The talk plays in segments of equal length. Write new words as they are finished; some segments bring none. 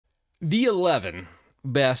The 11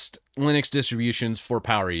 best Linux distributions for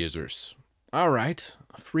power users. All right.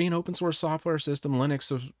 A free and open source software system,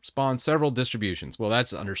 Linux spawns several distributions. Well,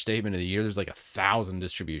 that's the understatement of the year. There's like 1,000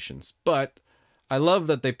 distributions. But I love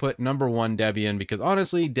that they put number one Debian because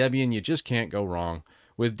honestly, Debian, you just can't go wrong.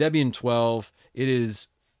 With Debian 12, it is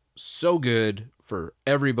so good for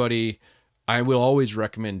everybody. I will always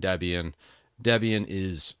recommend Debian. Debian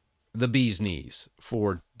is the bee's knees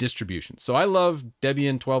for distribution. So I love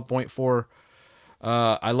Debian 12.4.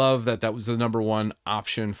 I love that that was the number one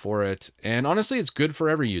option for it. And honestly, it's good for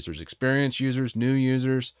every users, experienced users, new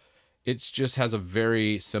users. It just has a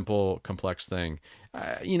very simple, complex thing.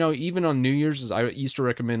 You know, even on New Year's, I used to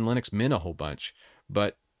recommend Linux Mint a whole bunch.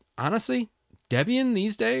 But honestly, Debian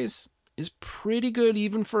these days is pretty good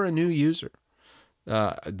even for a new user.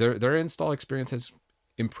 Their install experience has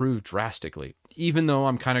improved drastically, even though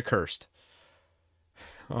I'm kind of cursed.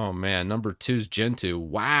 Oh man, number 2 is Gentoo.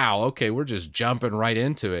 Wow, okay, we're just jumping right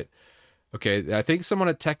into it. Okay, I think someone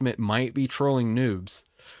at tecmint might be trolling noobs.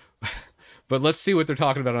 But let's see what they're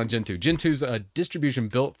talking about on Gentoo. Gentoo's a distribution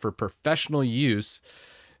built for professional use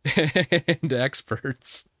and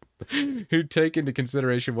experts who take into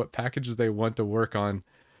consideration what packages they want to work on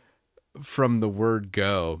from the word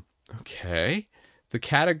go. Okay. The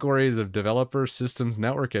categories of developer, systems,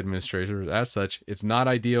 network administrators, as such, it's not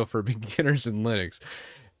ideal for beginners in Linux.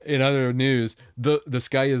 In other news, the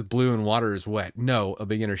sky is blue and water is wet. No, a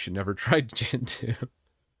beginner should never try Gentoo.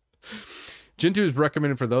 Gentoo is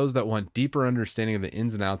recommended for those that want deeper understanding of the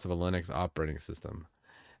ins and outs of a Linux operating system.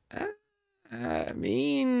 I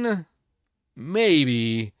mean,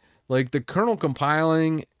 maybe. Like the kernel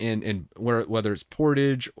compiling and whether it's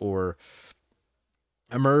portage or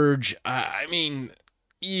emerge, I mean,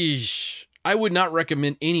 eesh, I would not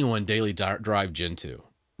recommend anyone daily drive Gentoo.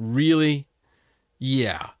 Really?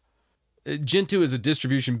 Yeah. Gentoo is a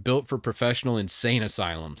distribution built for professional insane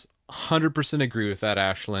asylums. 100% agree with that,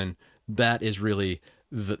 Ashlyn. That is really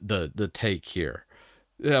the take here.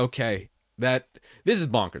 Okay, this is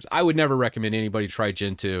bonkers. I would never recommend anybody try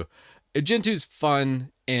Gentoo. Gentoo's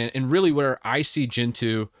fun, and really where I see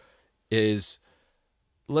Gentoo is,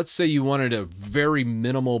 let's say you wanted a very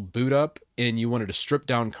minimal boot up and you wanted to strip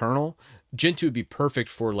down kernel. Gentoo would be perfect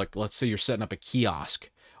for, like, let's say you're setting up a kiosk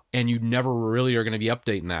and you never really are going to be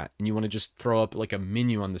updating that, and you want to just throw up like a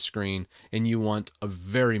menu on the screen and you want a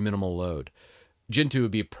very minimal load. Gentoo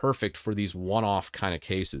would be perfect for these one-off kind of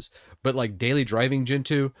cases. But like daily driving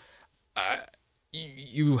Gentoo,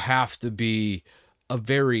 you have to be a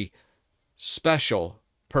very special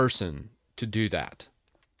person to do that.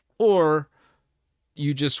 Or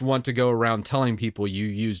you just want to go around telling people you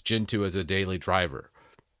use Gentoo as a daily driver,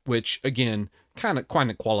 which again kind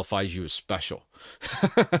of qualifies you as special.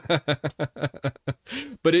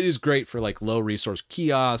 But it is great for like low resource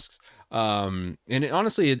kiosks, and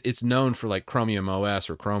honestly it's known for like Chromium OS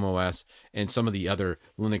or Chrome OS and some of the other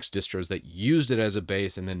Linux distros that used it as a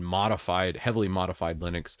base and then heavily modified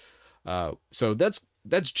Linux. So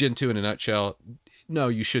that's Gentoo in a nutshell. No,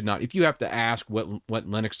 you should not. If you have to ask what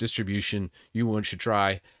Linux distribution you should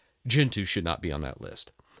try, Gentoo should not be on that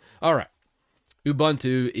list. All right.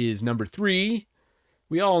 Ubuntu is number 3.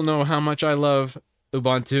 We all know how much I love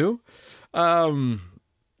Ubuntu.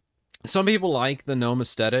 Some people like the GNOME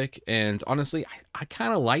aesthetic, and honestly, I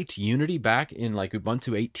kind of liked Unity back in like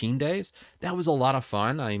Ubuntu 18 days. That was a lot of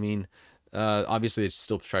fun. I mean, obviously, they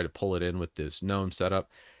still try to pull it in with this GNOME setup.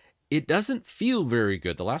 It doesn't feel very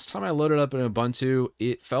good. The last time I loaded up an Ubuntu,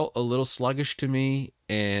 it felt a little sluggish to me,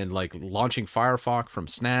 and like launching Firefox from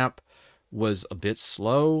Snap was a bit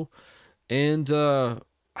slow. And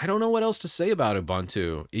I don't know what else to say about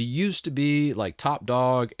Ubuntu. It used to be like top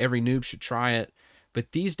dog, every noob should try it.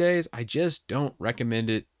 But these days, I just don't recommend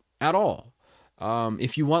it at all.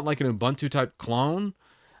 If you want like an Ubuntu type clone,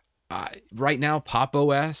 right now Pop!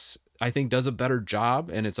 OS I think does a better job,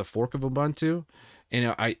 and it's a fork of Ubuntu,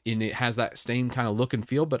 and it has that same kind of look and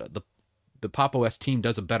feel. But the Pop! OS team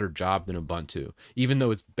does a better job than Ubuntu, even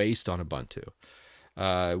though it's based on Ubuntu.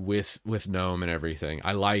 With GNOME and everything.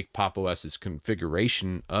 I like Pop! OS's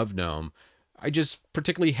configuration of GNOME. I just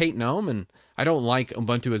particularly hate GNOME, and I don't like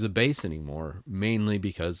Ubuntu as a base anymore, mainly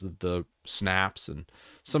because of the snaps and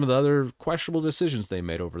some of the other questionable decisions they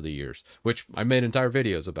made over the years, which I made entire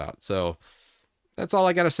videos about. So that's all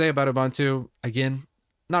I got to say about Ubuntu. Again,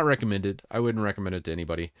 not recommended. I wouldn't recommend it to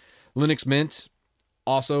anybody. Linux Mint.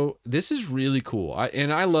 Also, this is really cool.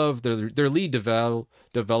 I love their lead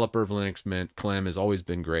developer of Linux Mint, Clem, has always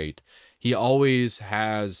been great. He always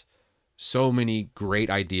has so many great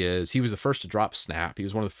ideas. He was the first to drop Snap. He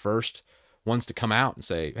was one of the first ones to come out and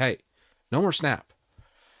say, hey, no more Snap.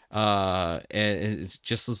 And it's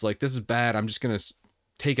just was like, this is bad. I'm just going to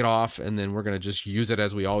take it off, and then we're going to just use it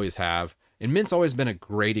as we always have. And Mint's always been a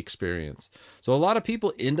great experience. So a lot of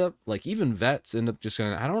people end up, like even vets end up just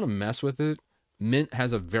going, I don't want to mess with it. Mint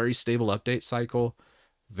has a very stable update cycle,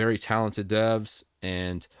 very talented devs,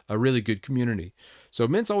 and a really good community. So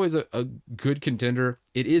Mint's always a good contender.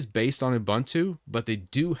 It is based on Ubuntu, but they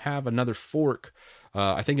do have another fork.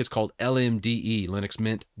 I think it's called LMDE, Linux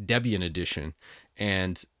Mint Debian Edition.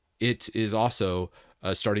 And it is also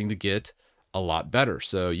starting to get a lot better.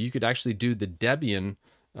 So you could actually do the Debian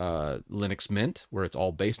Linux Mint, where it's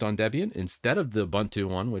all based on Debian, instead of the Ubuntu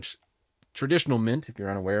one, which traditional Mint, if you're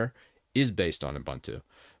unaware, is based on Ubuntu.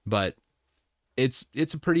 But it's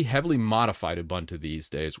a pretty heavily modified Ubuntu these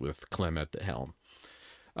days with Clem at the helm.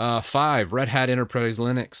 5, Red Hat Enterprise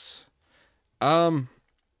Linux.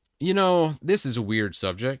 You know, this is a weird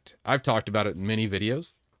subject. I've talked about it in many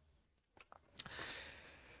videos.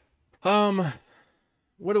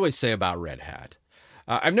 What do I say about Red Hat?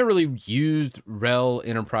 I've never really used RHEL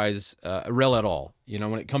Enterprise, RHEL at all. You know,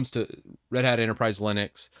 when it comes to Red Hat Enterprise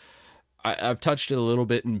Linux, I've touched it a little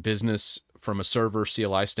bit in business from a server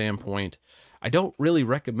CLI standpoint. I don't really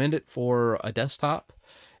recommend it for a desktop.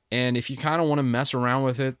 And if you kind of want to mess around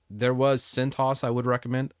with it, there was CentOS I would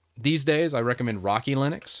recommend. These days, I recommend Rocky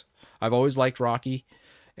Linux. I've always liked Rocky,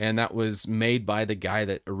 and that was made by the guy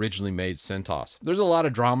that originally made CentOS. There's a lot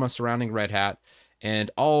of drama surrounding Red Hat,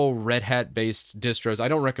 and all Red Hat-based distros, I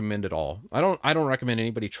don't recommend at all. I don't recommend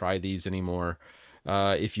anybody try these anymore.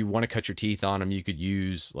 If you want to cut your teeth on them, you could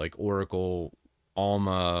use like Oracle,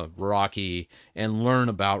 Alma, Rocky, and learn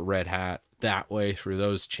about Red Hat that way through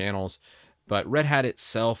those channels. But Red Hat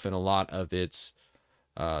itself and a lot of its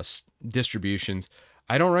distributions,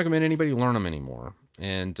 I don't recommend anybody learn them anymore.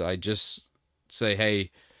 And I just say,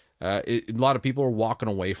 hey, a lot of people are walking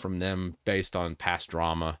away from them based on past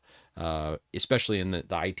drama, especially in the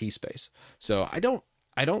IT space. So I don't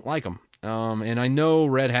like them. And I know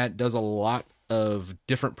Red Hat does a lot of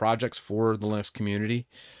different projects for the Linux community.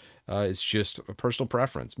 It's just a personal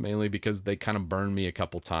preference, mainly because they kind of burned me a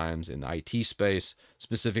couple times in the IT space,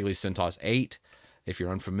 specifically CentOS 8. If you're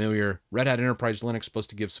unfamiliar, Red Hat Enterprise Linux is supposed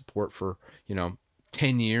to give support for,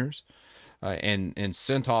 10 years. And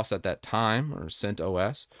CentOS at that time, or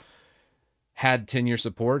CentOS, had 10-year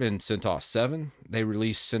support in CentOS 7. They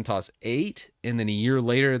released CentOS 8, and then a year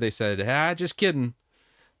later they said, just kidding.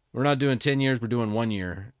 We're not doing 10 years, we're doing 1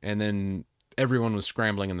 year. And then everyone was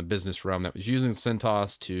scrambling in the business realm that was using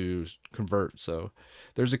CentOS to convert. So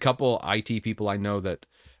there's a couple IT people I know that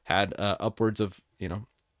had upwards of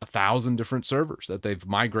 1,000 different servers that they've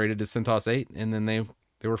migrated to CentOS 8, and then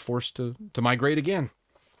they were forced to migrate again.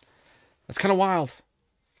 That's kind of wild.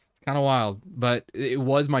 It's kind of wild, but it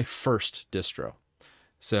was my first distro.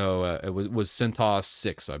 So it was CentOS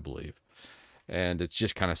 6, I believe. And it's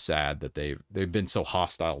just kind of sad that they've been so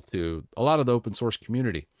hostile to a lot of the open source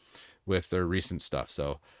community with their recent stuff.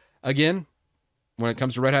 So again, when it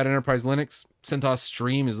comes to Red Hat Enterprise Linux, CentOS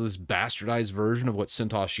Stream is this bastardized version of what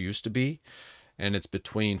CentOS used to be, and it's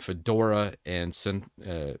between Fedora and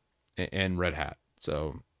Red Hat.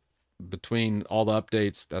 So between all the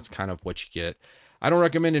updates, that's kind of what you get. I don't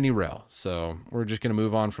recommend any RHEL, so we're just going to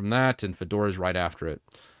move on from that, and Fedora's right after it.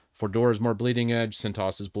 Fedora's more bleeding edge,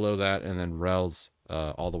 CentOS is below that, and then RHEL's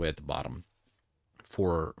all the way at the bottom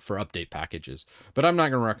for update packages. But I'm not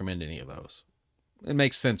going to recommend any of those. It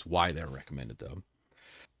makes sense why they're recommended, though.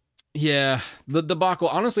 Yeah, the debacle.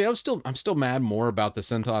 Honestly, I'm still mad more about the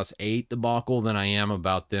CentOS 8 debacle than I am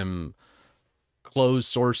about them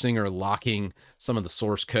closed sourcing or locking some of the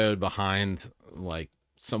source code behind like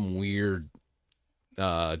some weird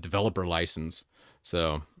developer license.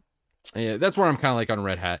 So yeah, that's where I'm kind of like on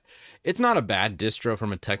Red Hat. It's not a bad distro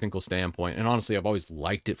from a technical standpoint, and honestly, I've always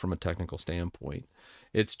liked it from a technical standpoint.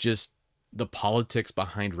 It's just the politics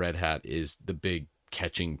behind Red Hat is the big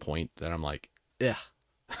catching point that I'm like, ugh.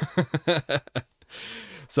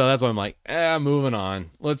 So that's why I'm like, moving on.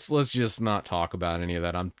 Let's just not talk about any of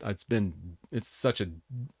that. It's such a,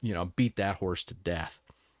 beat that horse to death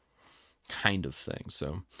kind of thing.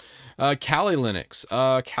 So Kali Linux.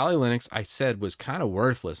 Kali Linux, I said, was kind of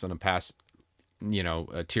worthless on a past,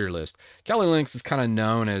 a tier list. Kali Linux is kind of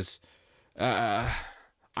known as,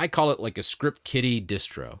 I call it like a script kiddie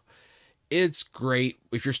distro. It's great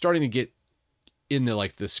if you're starting to get in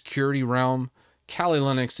the security realm. Kali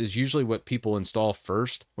Linux is usually what people install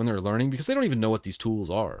first when they're learning, because they don't even know what these tools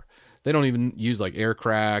are. They don't even use like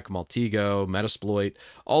Aircrack, Maltego, Metasploit,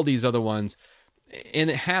 all these other ones. And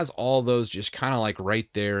it has all those just kind of like right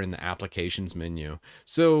there in the applications menu.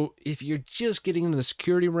 So if you're just getting into the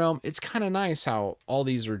security realm, it's kind of nice how all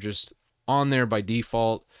these are just on there by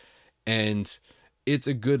default, and it's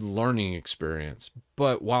a good learning experience.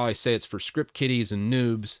 But while I say it's for script kiddies and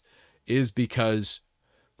noobs, is because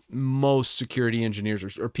most security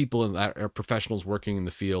engineers or people that are professionals working in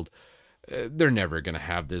the field, they're never going to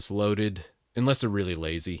have this loaded unless they're really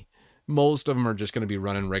lazy. Most of them are just going to be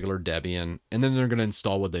running regular Debian, and then they're going to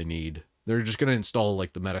install what they need. They're just going to install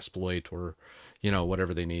like the Metasploit or,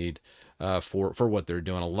 whatever they need for what they're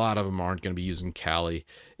doing. A lot of them aren't going to be using Kali.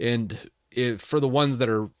 And for the ones that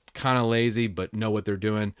are kind of lazy but know what they're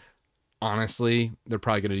doing, honestly, they're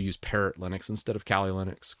probably going to use Parrot Linux instead of Kali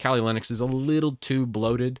Linux. Kali Linux is a little too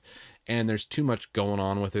bloated, and there's too much going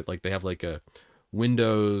on with it. Like, they have like a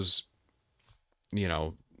Windows,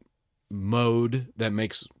 mode that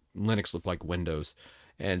makes Linux look like Windows,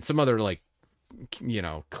 and some other like,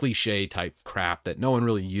 cliche type crap that no one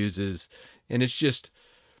really uses. And it's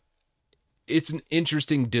an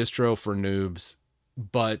interesting distro for noobs,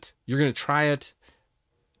 but you're going to try it,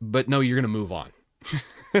 but no, you're going to move on.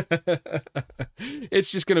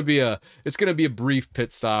 It's going to be a brief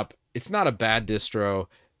pit stop. It's not a bad distro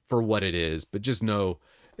for what it is, but just know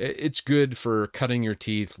it's good for cutting your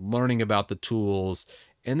teeth, learning about the tools,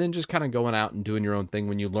 and then just kind of going out and doing your own thing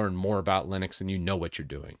when you learn more about Linux and you know what you're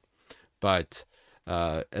doing. But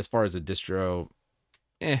as far as a distro,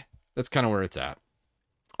 that's kind of where it's at.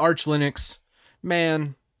 Arch Linux,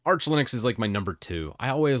 man, Arch Linux is like my number 2. I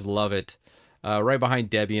always love it. Right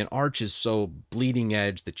behind Debian. Arch is so bleeding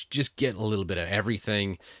edge that you just get a little bit of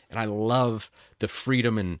everything, and I love the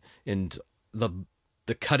freedom and the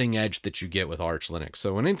cutting edge that you get with Arch Linux.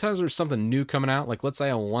 So anytime there's something new coming out, like let's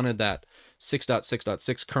say I wanted that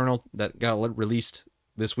 6.6.6 kernel that got released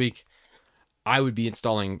this week, I would be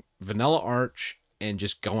installing vanilla Arch and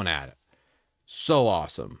just going at it. So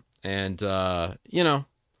awesome. And that's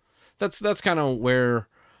kind of where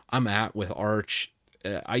I'm at with Arch.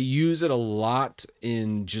 I use it a lot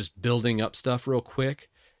in just building up stuff real quick.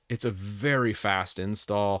 It's a very fast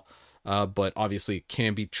install, but obviously it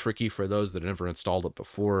can be tricky for those that have never installed it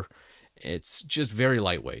before. It's just very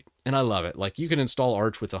lightweight, and I love it. Like, you can install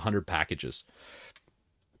Arch with 100 packages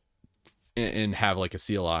and have like a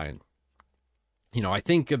CLI. And, I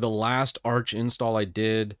think the last Arch install I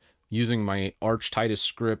did using my Arch Titus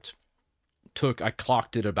script I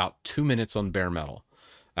clocked it about 2 minutes on bare metal.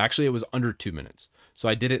 Actually, it was under 2 minutes. So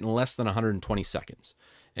I did it in less than 120 seconds,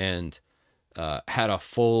 and had a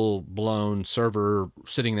full-blown server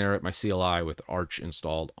sitting there at my CLI with Arch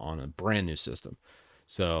installed on a brand new system.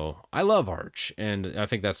 So I love Arch, and I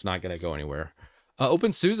think that's not going to go anywhere.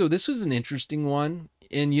 OpenSUSE, this was an interesting one.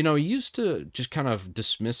 And, you used to just kind of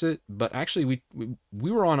dismiss it, but actually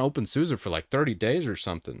we were on OpenSUSE for like 30 days or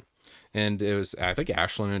something. And it was, I think,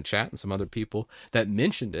 Ashlyn in chat and some other people that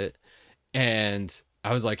mentioned it. And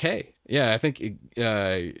I was like, hey, yeah, I think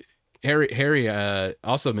Harry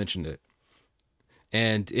also mentioned it.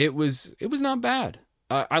 And it was not bad.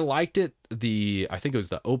 I liked it. I think it was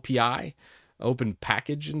the OPI, Open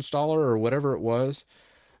Package Installer, or whatever it was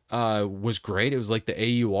great. It was like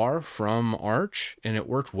the AUR from Arch, and it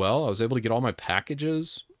worked well. I was able to get all my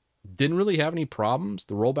packages. Didn't really have any problems.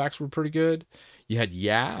 The rollbacks were pretty good. You had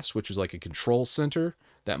YAS, which was like a control center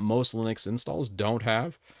that most Linux installs don't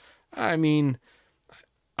have. I mean,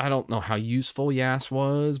 I don't know how useful YAS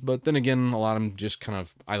was, but then again, a lot of them just kind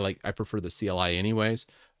of, I prefer the CLI anyways.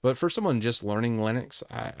 But for someone just learning Linux,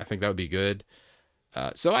 I think that would be good.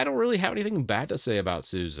 So I don't really have anything bad to say about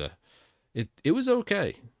SUSE. It was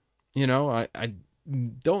okay. I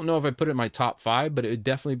don't know if I put it in my top 5, but it would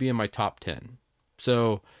definitely be in my top 10.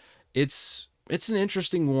 So it's an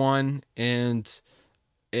interesting one, and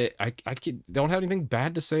I don't have anything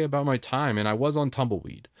bad to say about my time. And I was on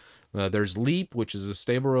Tumbleweed. There's Leap, which is a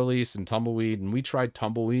stable release, and Tumbleweed, and we tried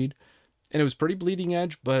Tumbleweed, and it was pretty bleeding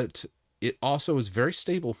edge, but it also is very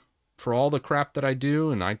stable for all the crap that I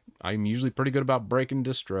do, and I'm usually pretty good about breaking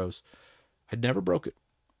distros. I never broke it.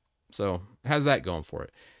 So it has that going for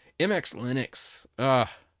it. MX Linux.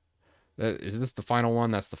 Is this the final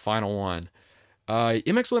one? That's the final one.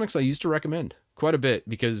 MX Linux I used to recommend quite a bit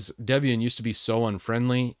because Debian used to be so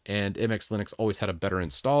unfriendly, and MX Linux always had a better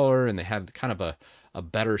installer, and they had kind of a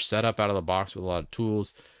better setup out of the box with a lot of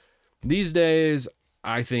tools. These days,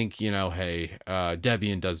 I think, hey,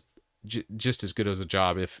 Debian does just as good as a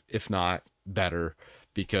job, if not better,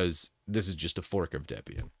 because this is just a fork of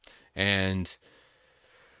Debian. And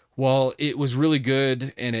well, it was really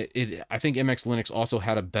good, and I think MX Linux also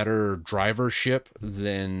had a better drivership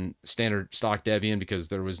than standard stock Debian,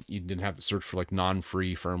 because you didn't have to search for like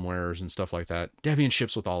non-free firmwares and stuff like that. Debian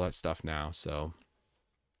ships with all that stuff now, so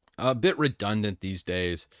a bit redundant these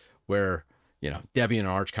days, where Debian and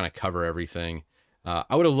Arch kind of cover everything.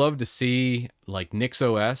 I would have loved to see like Nix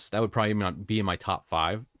OS. That would probably not be in my top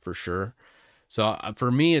 5 for sure. So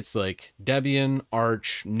for me, it's like Debian,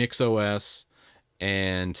 Arch, Nix OS,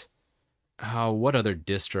 and what other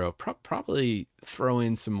distro? Probably throw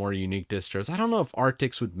in some more unique distros. I don't know if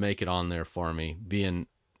Arctics would make it on there for me, being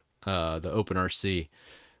the OpenRC,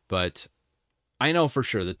 but I know for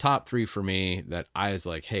sure the top 3 for me that I was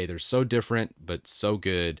like, hey, they're so different but so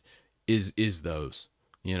good is those.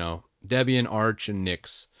 You know, Debian, Arch, and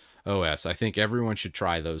Nix OS. I think everyone should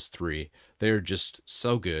try those 3. They're just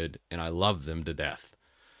so good, and I love them to death.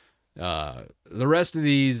 The rest of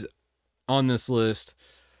these on this list,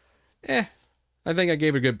 I think I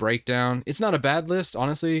gave a good breakdown. It's not a bad list,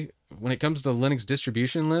 honestly. When it comes to Linux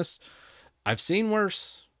distribution lists, I've seen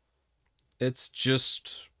worse. It's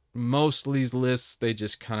just most of these lists, they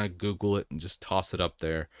just kind of Google it and just toss it up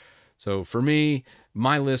there. So for me,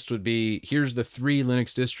 my list would be, here's the 3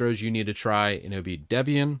 Linux distros you need to try, and it would be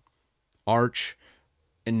Debian, Arch,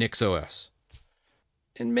 and Nix OS.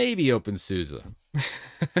 And maybe OpenSUSE.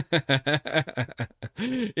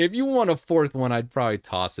 If you want a 4th one, I'd probably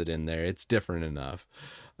toss it in there. It's different enough.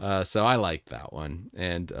 So I like that one.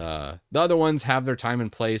 And the other ones have their time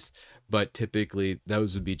and place, but typically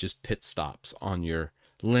those would be just pit stops on your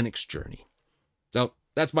Linux journey. So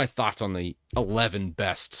that's my thoughts on the 11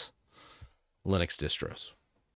 best Linux distros.